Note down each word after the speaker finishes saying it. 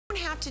don't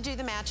have to do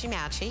the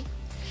matchy-matchy,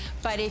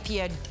 but if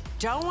you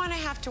don't want to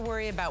have to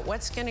worry about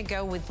what's going to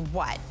go with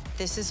what,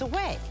 this is a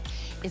way.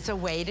 It's a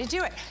way to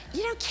do it.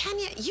 You know,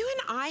 Kenya, you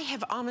and I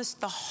have almost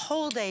the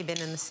whole day been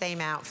in the same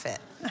outfit.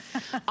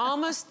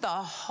 Almost the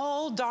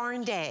whole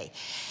darn day.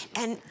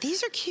 And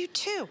these are cute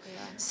too. Yeah.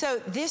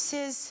 So this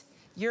is,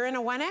 you're in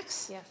a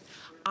 1X? Yes.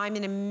 I'm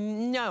in a,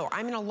 no,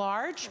 I'm in a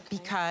large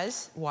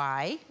because,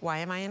 why? Why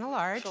am I in a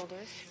large?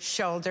 Shoulders.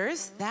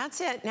 Shoulders,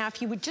 that's it. Now,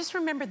 if you would just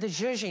remember the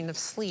zhuzhing of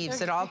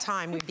sleeves at all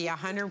time, we'd be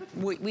 100,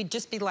 we'd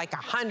just be like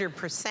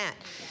 100%,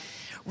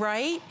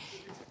 right?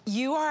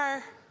 You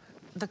are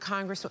the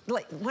congresswoman.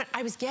 Like, when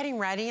I was getting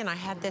ready and I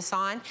had this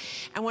on,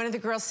 and one of the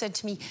girls said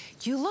to me,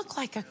 "You look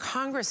like a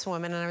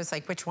congresswoman," and I was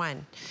like, "Which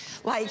one?"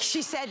 Like,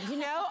 she said, "You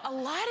know, a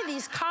lot of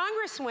these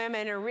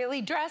congresswomen are really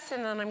dressing,"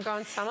 and I'm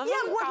going, "Some of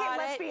them got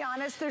let's be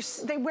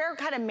honest, they wear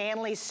kind of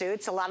manly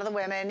suits. A lot of the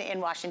women in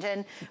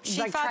Washington.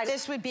 She thought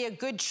this would be a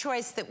good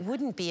choice that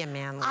wouldn't be a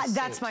manly suit.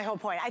 That's my whole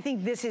point. I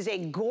think this is a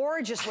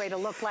gorgeous way to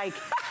look like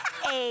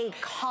a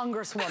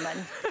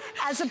congresswoman,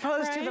 as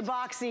opposed to the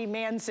boxy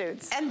man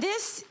suits. And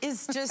this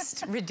is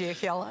just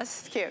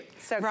ridiculous. It's cute.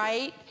 So cute.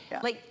 Right? Yeah.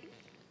 Like,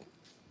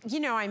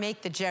 you know, I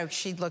make the joke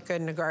she'd look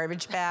good in a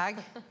garbage bag.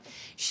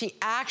 She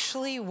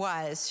actually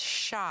was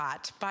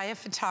shot by a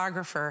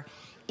photographer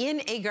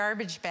in a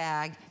garbage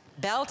bag,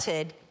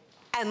 belted,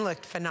 and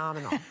looked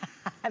phenomenal.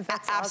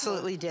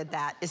 Absolutely did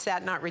that. Is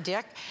that not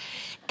ridiculous?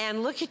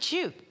 And look at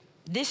you.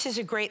 This is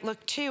a great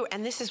look too,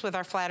 and this is with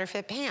our flatter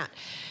fit pant.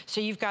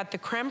 So you've got the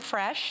creme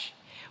fraiche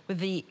with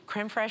the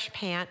creme fraiche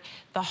pant.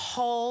 The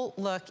whole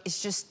look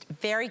is just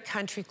very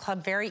country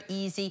club, very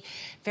easy,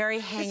 very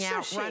hang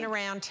out, run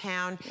around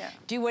town,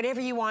 do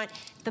whatever you want.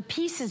 The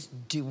pieces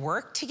do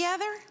work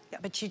together,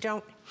 but you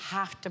don't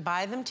have to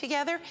buy them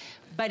together.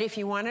 But if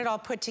you want it all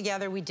put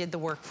together, we did the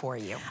work for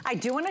you. I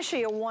do want to show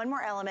you one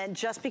more element,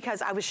 just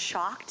because I was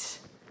shocked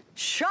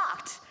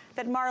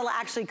that Marla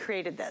actually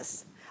created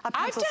this.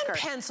 I've done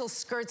pencil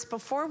skirts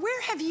before.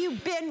 Where have you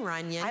been,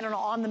 Runyon? I don't know,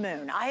 on the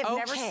moon. I have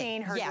never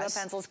seen her do a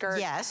pencil skirt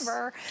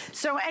ever.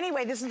 So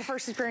anyway, this is the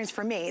first experience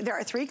for me. There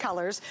are 3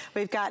 colors.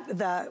 We've got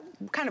the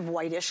kind of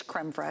whitish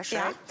creme fraiche,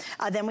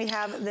 right? Then we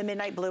have the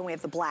midnight blue and we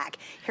have the black.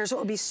 Here's what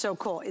would be so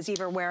cool is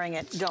either wearing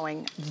it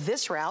going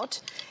this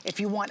route, if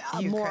you want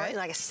a more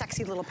like a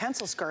sexy little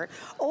pencil skirt,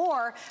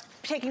 or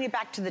taking it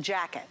back to the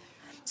jacket.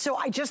 So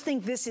I just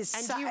think this is...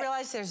 And do you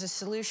realize there's a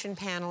solution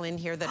panel in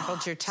here that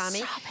holds your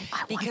tummy?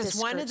 Because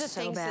one of the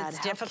things that's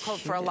difficult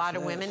for a lot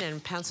of women in a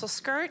pencil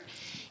skirt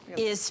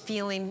is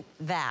feeling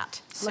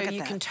that. So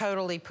you can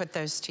totally put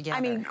those together.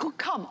 I mean,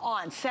 come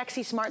on,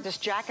 sexy, smart. This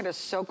jacket is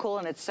so cool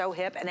and it's so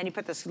hip. And then you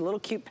put this little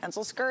cute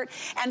pencil skirt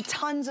and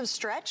tons of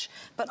stretch.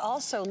 But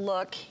also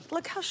look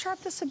how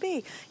sharp this would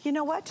be. You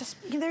know what? Just,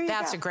 there you go.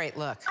 That's a great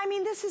look. I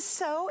mean, this is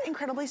so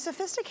incredibly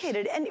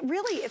sophisticated. And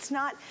really, it's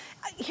not...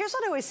 Here's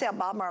what I always say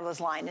about Marla's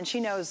line, and she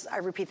knows I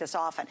repeat this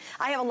often.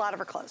 I have a lot of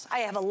her clothes. I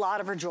have a lot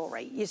of her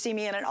jewelry. You see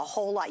me in it a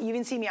whole lot. You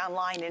even see me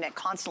online in it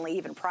constantly,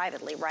 even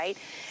privately, right?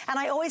 And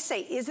I always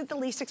say, is it the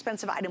least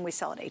expensive item we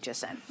sell at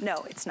HSN?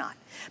 No, it's not.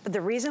 But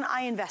the reason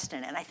I invest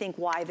in it, and I think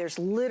why there's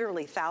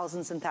literally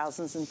thousands and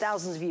thousands and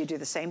thousands of you do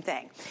the same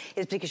thing,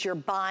 is because you're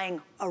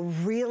buying a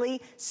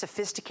really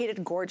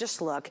sophisticated, gorgeous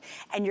look,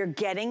 and you're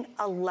getting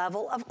a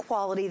level of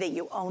quality that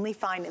you only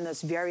find in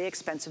those very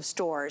expensive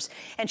stores.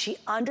 And she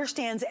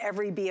understands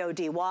every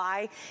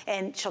BODY,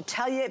 and she'll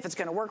tell you if it's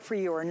gonna work for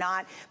you or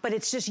not, but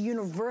it's just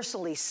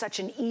universally such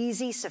an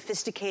easy,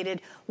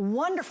 sophisticated,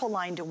 wonderful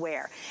line to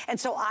wear. And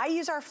so I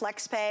use our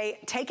FlexPay.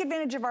 Take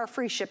advantage of our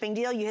free shipping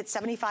deal. You hit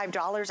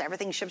 $75,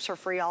 everything ships for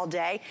free all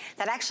day.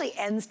 That actually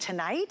ends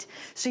tonight.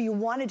 So you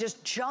wanna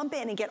just jump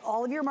in and get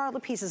all of your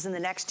Marla pieces in the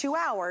next 2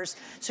 hours,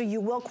 so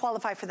you will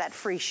qualify for that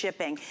free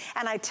shipping.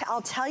 And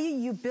I'll tell you,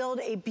 you build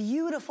a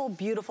beautiful,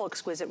 beautiful,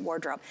 exquisite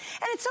wardrobe.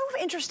 And it's so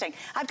interesting.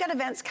 I've got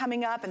events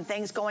coming up and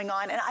things going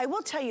on, and I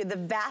will tell you, the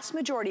vast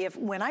majority of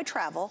when I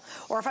travel,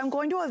 or if I'm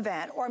going to an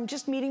event, or I'm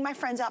just meeting my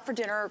friends out for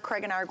dinner, or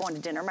Craig and I are going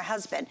to dinner, my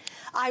husband,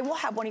 I will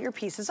have one of your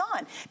pieces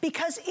on.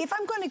 Because if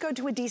I'm going to go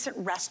to a decent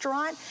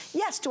restaurant,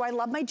 yes, do I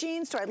love my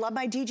jeans? Do I love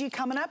my DG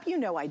coming up? You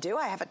know I do.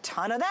 I have a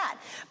ton of that.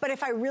 But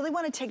if I really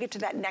want to take it to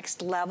that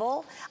next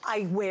level,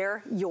 I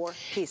wear your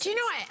pieces. Do you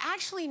know, I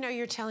actually know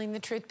you're telling the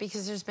truth,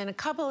 because there's been a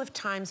couple of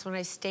times when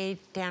I stayed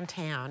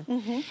downtown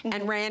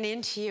and ran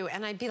into you,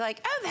 and I'd be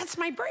like, oh, that's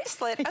my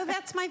bracelet. Oh,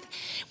 that's my...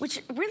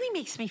 Which really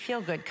makes me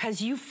feel good,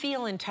 because you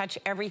feel and touch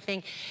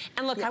everything.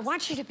 And look, I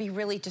want you to be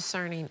really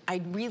discerning.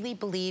 I really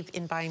believe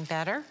in buying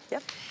better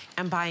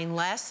and buying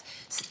less.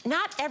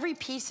 Not every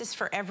piece is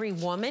for every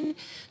woman.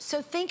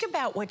 So think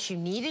about what you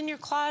need in your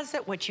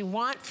closet, what you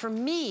want. For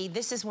me,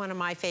 this is one of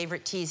my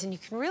favorite tees. And you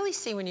can really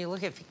see when you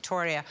look at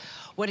Victoria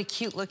what a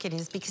cute look it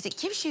is, because it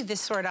gives you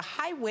this sort of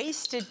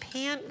high-waisted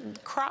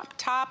pant, crop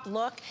top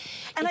look.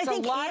 And it's I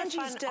think a lot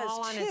Angie's of fun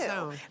all on its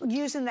own.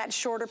 Using that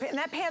shorter pant. And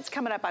that pant's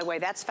coming up, by the way.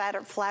 That's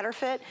flatter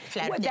fit.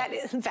 Flatter fit. That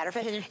isn't fatter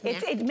fit.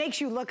 It makes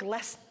you look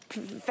less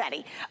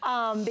fetty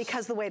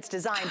because the way it's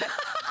designed. But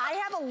I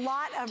have a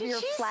lot of Did your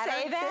she flatter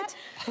say that?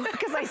 fit.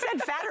 Because I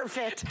said fatter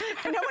fit.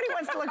 Nobody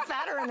wants to look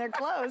fatter in their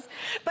clothes.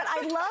 But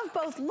I love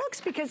both looks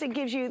because it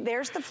gives you,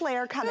 there's the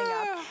flare coming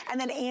up, and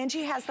then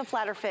Angie has the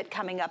flatter fit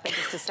coming up in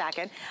just a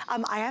second.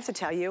 I have to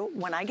tell you,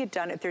 when I get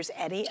done, if there's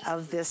any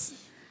of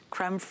this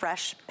creme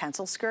fraiche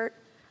pencil skirt,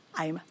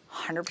 I'm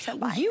 100%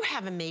 buying. You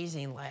have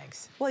amazing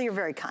legs. Well, you're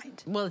very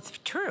kind. Well, it's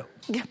true.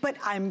 Yeah, but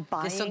I'm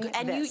buying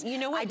And this. you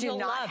know what? I do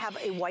not have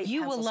a white pencil skirt at all.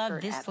 You will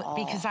love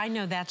this because I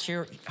know that's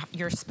your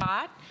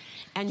spot,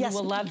 and Yes. you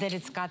will love that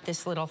it's got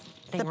this little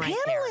thing The right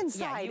panel there. inside.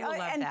 Yeah, you will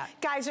love and that.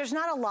 guys, there's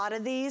not a lot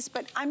of these,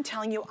 but I'm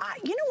telling you,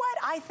 you know what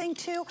I think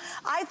too?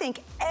 I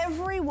think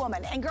every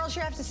woman, and girls,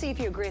 you have to see if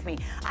you agree with me.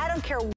 I don't care